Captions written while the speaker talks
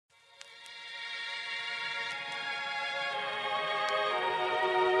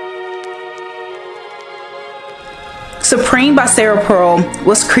Supreme by Sarah Pearl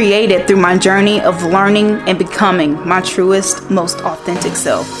was created through my journey of learning and becoming my truest, most authentic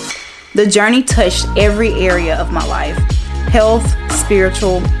self. The journey touched every area of my life, health,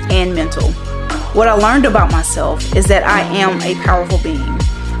 spiritual, and mental. What I learned about myself is that I am a powerful being.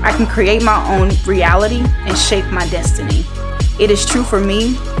 I can create my own reality and shape my destiny. It is true for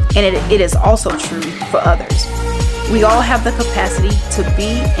me, and it is also true for others. We all have the capacity to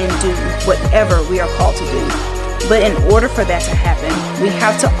be and do whatever we are called to do. But in order for that to happen, we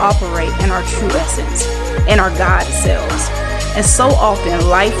have to operate in our true essence, in our God selves. And so often,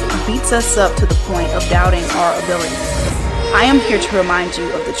 life beats us up to the point of doubting our abilities. I am here to remind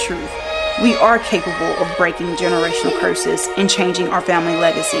you of the truth. We are capable of breaking generational curses and changing our family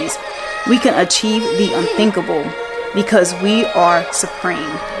legacies. We can achieve the unthinkable because we are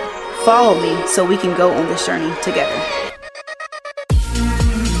supreme. Follow me so we can go on this journey together.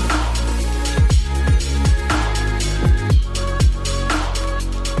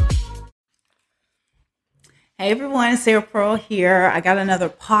 Hey everyone, Sarah Pearl here. I got another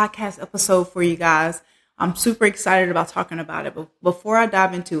podcast episode for you guys. I'm super excited about talking about it. But before I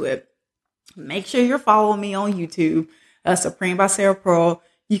dive into it, make sure you're following me on YouTube, Supreme by Sarah Pearl.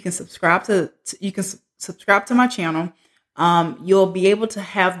 You can subscribe to my channel. You'll be able to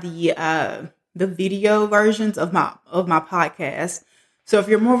have the video versions of my podcast. So if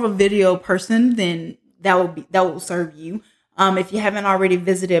you're more of a video person, then that will serve you. If you haven't already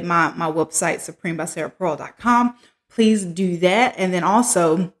visited my website, supremebysarahpearl.com, please do that. And then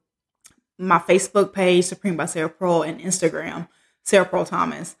also my Facebook page, Supreme by Sarah Pearl, and Instagram, Sarah Pearl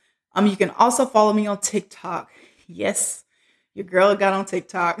Thomas. You can also follow me on TikTok. Yes, your girl got on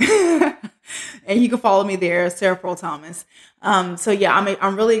TikTok. And you can follow me there, Sarah Pearl Thomas. I'm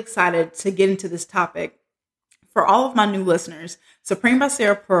really excited to get into this topic. For all of my new listeners, Supreme by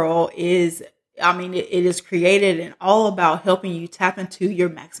Sarah Pearl it is created and all about helping you tap into your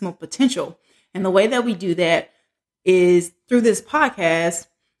maximum potential. And the way that we do that is through this podcast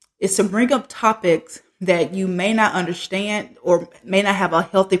is to bring up topics that you may not understand or may not have a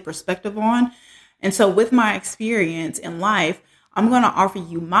healthy perspective on. And so with my experience in life, I'm going to offer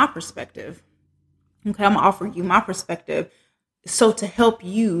you my perspective. Okay, I'm going to offer you my perspective. So to help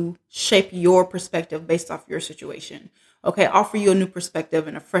you shape your perspective based off your situation. Okay, offer you a new perspective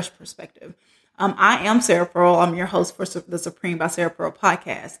and a fresh perspective. I am Sarah Pearl. I'm your host for the Supreme by Sarah Pearl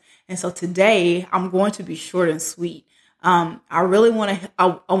podcast. And so today I'm going to be short and sweet. I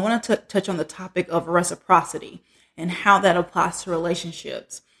want to touch on the topic of reciprocity and how that applies to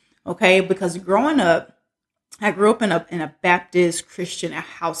relationships. Okay, because growing up, I grew up in a Baptist Christian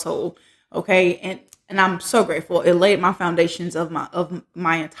household. Okay, and I'm so grateful. It laid my foundations of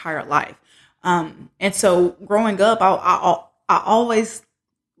my entire life. And so growing up, I always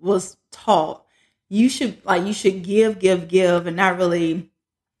was taught you should give and not really,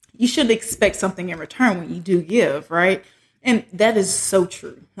 you should expect something in return when you do give, right? And that is so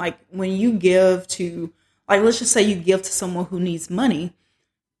true. Like when you give to, like, let's just say you give to someone who needs money,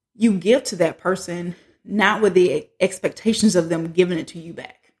 you give to that person, not with the expectations of them giving it to you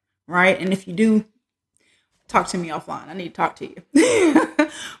back, right? And if you do, talk to me offline. I need to talk to you.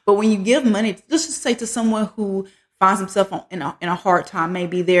 But when you give money, let's just say to someone who finds himself in a hard time,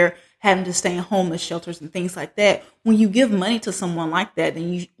 maybe they're having to stay in homeless shelters and things like that. When you give money to someone like that,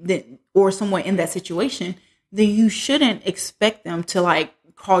 or someone in that situation, then you shouldn't expect them to like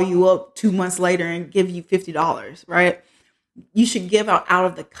call you up 2 months later and give you $50, right? You should give out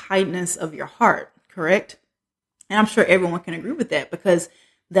of the kindness of your heart, correct? And I'm sure everyone can agree with that because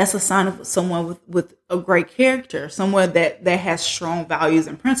that's a sign of someone with a great character, someone that has strong values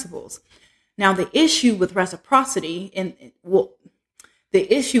and principles. Now, the issue with reciprocity the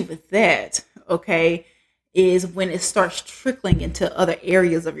issue with that, okay, is when it starts trickling into other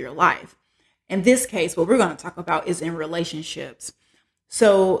areas of your life. In this case, what we're going to talk about is in relationships.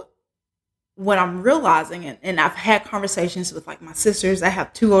 So what I'm realizing, and I've had conversations with like my sisters. I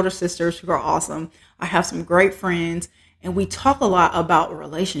have 2 older sisters who are awesome. I have some great friends, and we talk a lot about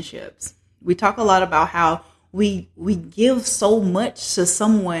relationships. We talk a lot about how we give so much to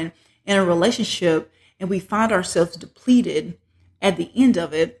someone in a relationship, and we find ourselves depleted at the end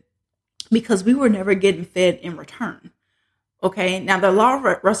of it because we were never getting fed in return. Okay, now the law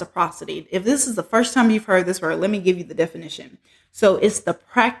of reciprocity, if this is the first time you've heard this word, let me give you the definition. So it's the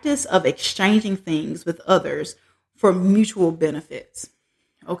practice of exchanging things with others for mutual benefits.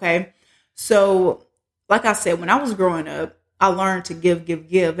 Okay, so like I said, when I was growing up, I learned to give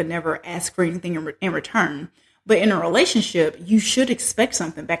and never ask for anything in return. But in a relationship, you should expect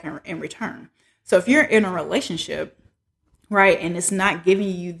something back in return. So if you're in a relationship, right, and it's not giving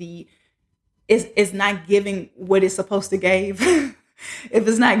you is not giving what it's supposed to give, if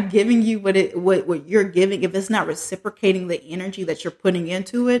it's not giving you what you're giving, if it's not reciprocating the energy that you're putting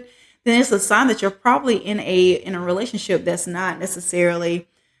into it, then it's a sign that you're probably in a relationship that's not necessarily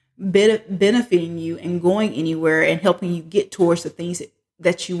benefiting you and going anywhere and helping you get towards the things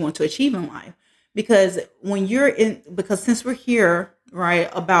that you want to achieve in life. Because because since we're here, right,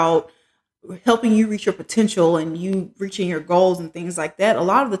 about helping you reach your potential and you reaching your goals and things like that, a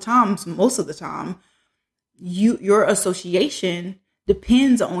lot of the times, most of the time, your association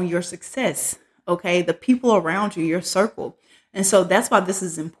depends on your success. Okay. The people around you, your circle. And so that's why this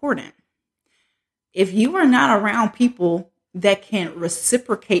is important. If you are not around people that can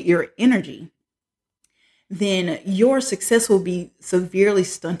reciprocate your energy, then your success will be severely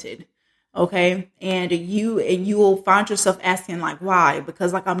stunted. Okay. And you will find yourself asking like, why?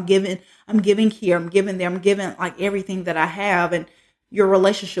 Because like I'm giving here, I'm giving there, I'm giving like everything that I have. And your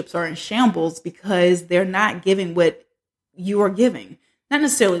relationships are in shambles because they're not giving what you are giving. Not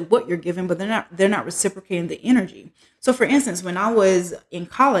necessarily what you're giving, but they're not reciprocating the energy. So for instance, when I was in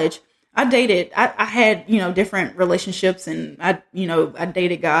college, I had, different relationships, and I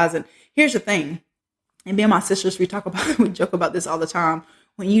dated guys. And here's the thing. And me and my sisters, we joke about this all the time.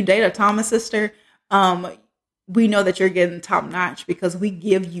 When you date a Thomas sister, we know that you're getting top notch because we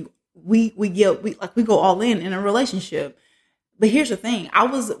go all in a relationship. But here's the thing.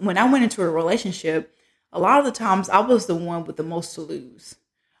 When I went into a relationship, a lot of the times I was the one with the most to lose.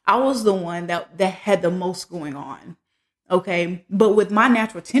 I was the one that had the most going on. Okay. But with my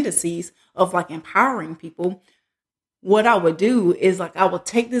natural tendencies of like empowering people, what I would do is like, I would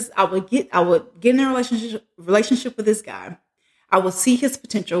get in a relationship with this guy. I would see his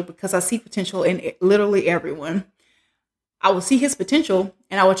potential because I see potential in literally everyone. I would see his potential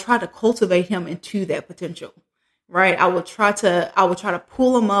and I would try to cultivate him into that potential, right? I would try to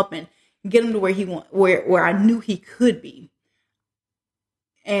pull him up and get him to where I knew he could be.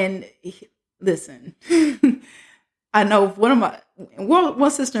 And listen, I know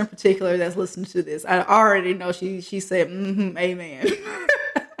one sister in particular that's listening to this. I already know she said, amen.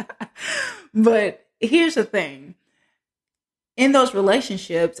 But here's the thing. In those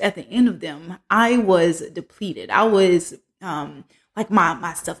relationships, at the end of them, I was depleted. I was like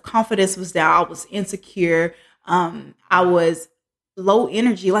my self-confidence was down. I was insecure. I was low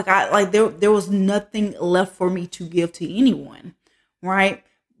energy. There was nothing left for me to give to anyone, right?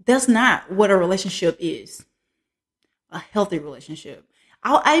 That's not what a relationship is. A healthy relationship.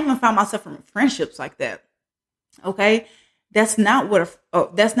 I even found myself in friendships like that. Okay. That's not what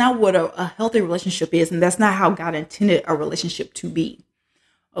a healthy relationship is. And that's not how God intended a relationship to be.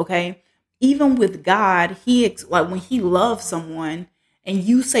 Okay. Even with God, when he loves someone and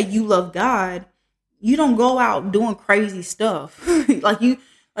you say you love God, you don't go out doing crazy stuff. You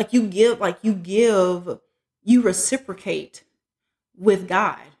reciprocate with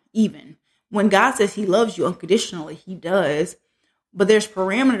God. Even when God says he loves you unconditionally, he does, but there's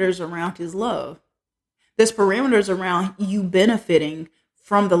parameters around his love. There's parameters around you benefiting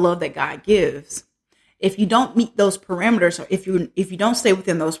from the love that God gives. If you don't meet those parameters, or if you don't stay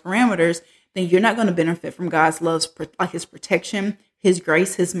within those parameters, then you're not going to benefit from God's love, like his protection, his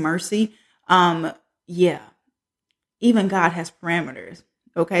grace, his mercy. Even God has parameters.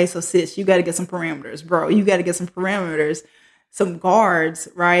 Okay, so sis, you got to get some parameters, bro. You got to get some parameters, some guards,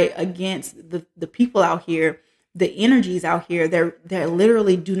 right, against the people out here, the energies out here that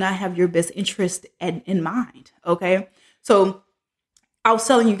literally do not have your best interest in mind. Okay, so I was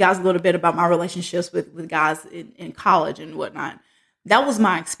telling you guys a little bit about my relationships with guys in college and whatnot. That was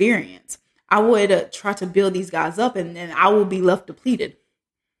my experience. I would try to build these guys up, and then I will be left depleted,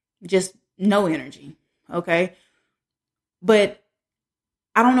 just no energy. Okay, but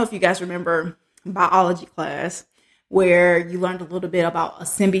I don't know if you guys remember biology class, where you learned a little bit about a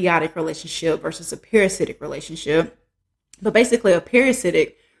symbiotic relationship versus a parasitic relationship. But basically, a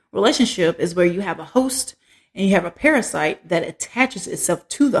parasitic relationship is where you have a host and you have a parasite that attaches itself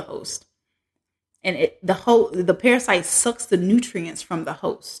to the host. And the parasite sucks the nutrients from the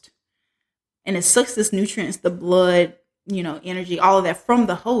host. And it sucks this nutrients, the blood, energy, all of that from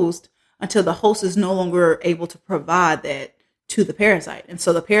the host until the host is no longer able to provide that to the parasite. And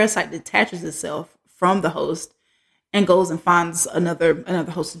so the parasite detaches itself from the host and goes and finds another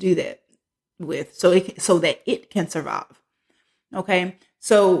host to do that with, so that it can survive. Okay,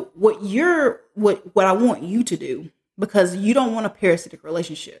 so what I want you to do, because you don't want a parasitic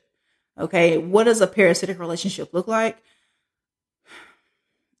relationship. Okay, what does a parasitic relationship look like?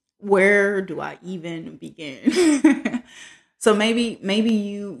 Where do I even begin? So maybe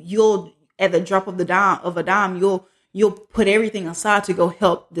you'll at the drop of a dime, you'll put everything aside to go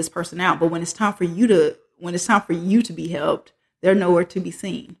help this person out. But when it's time for you to be helped, they're nowhere to be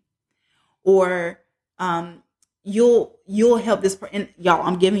seen. Or you'll help this person. Y'all,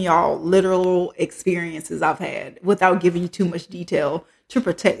 I'm giving y'all literal experiences I've had without giving you too much detail to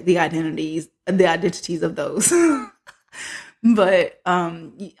protect the identities of those. But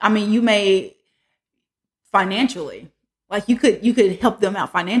I mean, you may financially, like you could help them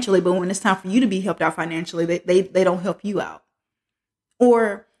out financially, but when it's time for you to be helped out financially, they don't help you out.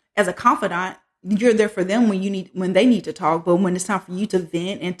 Or as a confidant, you're there for them when they need to talk, but when it's time for you to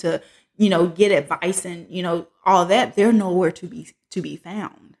vent and to, get advice and, all that, they're nowhere to be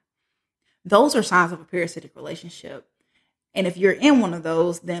found. Those are signs of a parasitic relationship. And if you're in one of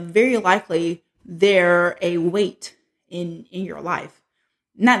those, then very likely they're a weight in your life.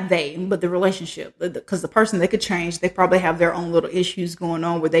 Not they, but the relationship. Because the person, they could change. They probably have their own little issues going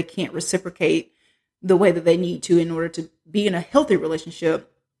on where they can't reciprocate the way that they need to in order to be in a healthy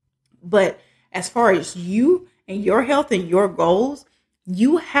relationship. But as far as you and your health and your goals,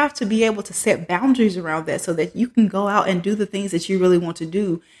 you have to be able to set boundaries around that so that you can go out and do the things that you really want to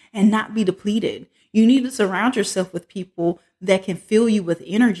do and not be depleted. You need to surround yourself with people that can fill you with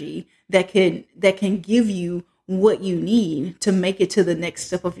energy, that can give you what you need to make it to the next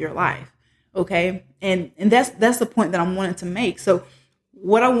step of your life. Okay. And that's the point that I'm wanting to make. So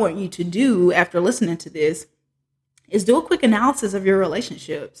what I want you to do after listening to this is do a quick analysis of your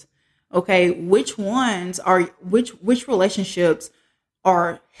relationships. Okay. Which relationships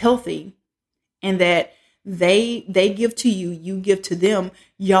are healthy and that they give to you, you give to them.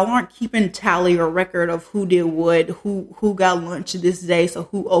 Y'all aren't keeping tally or record of who did what, who got lunch this day. So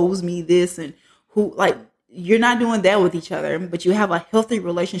who owes me this and who, like, you're not doing that with each other, but you have a healthy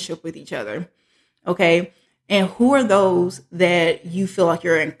relationship with each other. Okay. And who are those that you feel like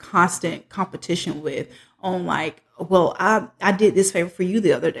you're in constant competition with on, like, well, I did this favor for you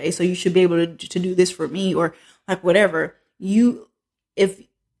the other day, so you should be able to do this for me, or like whatever. If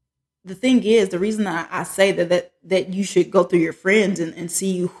the thing is, the reason I say that you should go through your friends and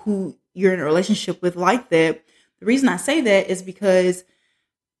see who you're in a relationship with like that. The reason I say that is because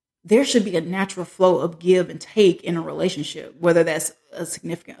there should be a natural flow of give and take in a relationship, whether that's a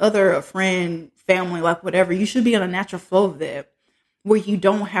significant other, a friend, family, like whatever. You should be in a natural flow of that, where you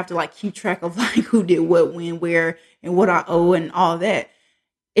don't have to like keep track of like who did what, when, where, and what I owe and all that.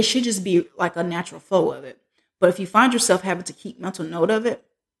 It should just be like a natural flow of it. But if you find yourself having to keep mental note of it,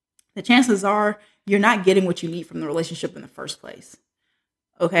 the chances are you're not getting what you need from the relationship in the first place.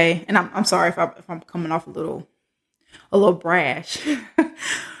 Okay. And I'm sorry if I'm coming off a little brash,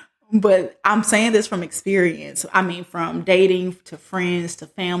 but I'm saying this from experience. I mean, from dating to friends to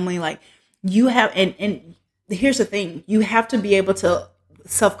family, like you have, and here's the thing, you have to be able to,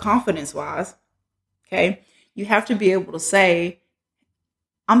 self-confidence wise, okay, you have to be able to say,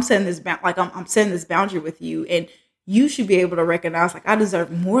 I'm setting this I'm setting this boundary with you, and you should be able to recognize, like, I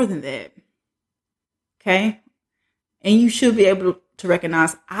deserve more than that. Okay. And you should be able to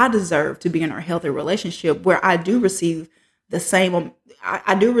recognize I deserve to be in a healthy relationship where I do receive the same,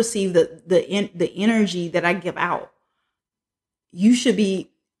 I do receive the energy that I give out. You should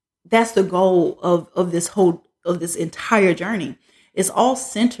be, that's the goal of this entire journey. It's all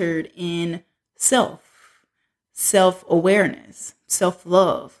centered in self-awareness,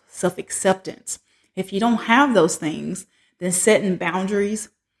 self-love, self-acceptance. If you don't have those things, then setting boundaries,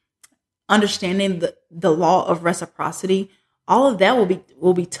 understanding the law of reciprocity, all of that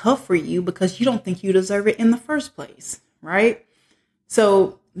will be tough for you because you don't think you deserve it in the first place, right?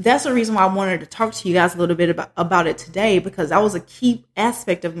 So that's the reason why I wanted to talk to you guys a little bit about it today, because that was a key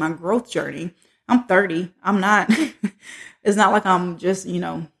aspect of my growth journey. I'm 30. I'm not, it's not like I'm just,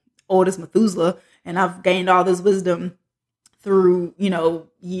 old as Methuselah and I've gained all this wisdom through,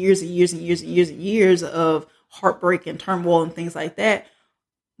 years and years and years and years and years of heartbreak and turmoil and things like that.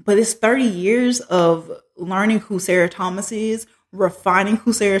 But it's 30 years of learning who Sarah Thomas is, refining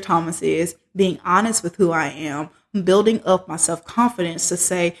who Sarah Thomas is, being honest with who I am, building up my self-confidence to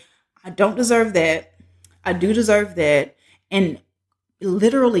say, I don't deserve that. I do deserve that. And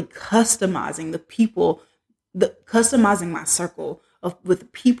literally customizing customizing my circle with the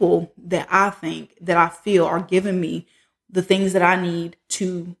people that I feel are giving me the things that I need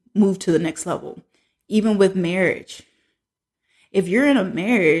to move to the next level. Even with marriage. If you're in a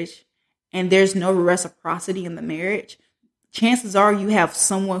marriage and there's no reciprocity in the marriage, chances are you have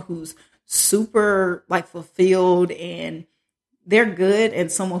someone who's super like fulfilled and they're good,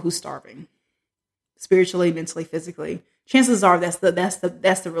 and someone who's starving spiritually, mentally, physically. Chances are that's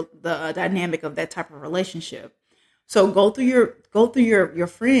the dynamic of that type of relationship. So go through your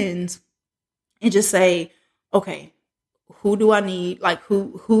friends and just say, okay, who do I need? Like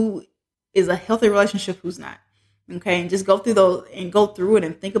who is a healthy relationship, who's not. Okay. And just go through those and go through it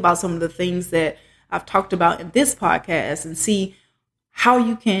and think about some of the things that I've talked about in this podcast and see how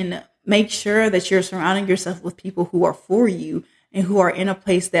you can make sure that you're surrounding yourself with people who are for you and who are in a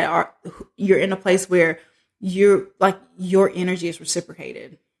place you're in a place where you're like your energy is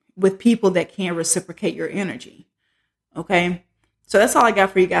reciprocated with people that can reciprocate your energy. Okay. So that's all I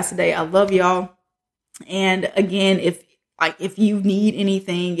got for you guys today. I love y'all. And again, if you need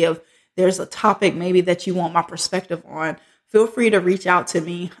anything, if there's a topic maybe that you want my perspective on, feel free to reach out to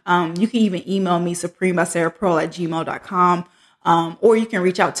me. You can even email me supremebysarahpearl@gmail.com. Or you can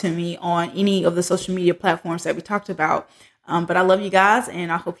reach out to me on any of the social media platforms that we talked about. But I love you guys,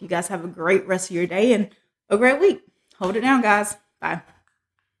 and I hope you guys have a great rest of your day and a great week. Hold it down, guys. Bye.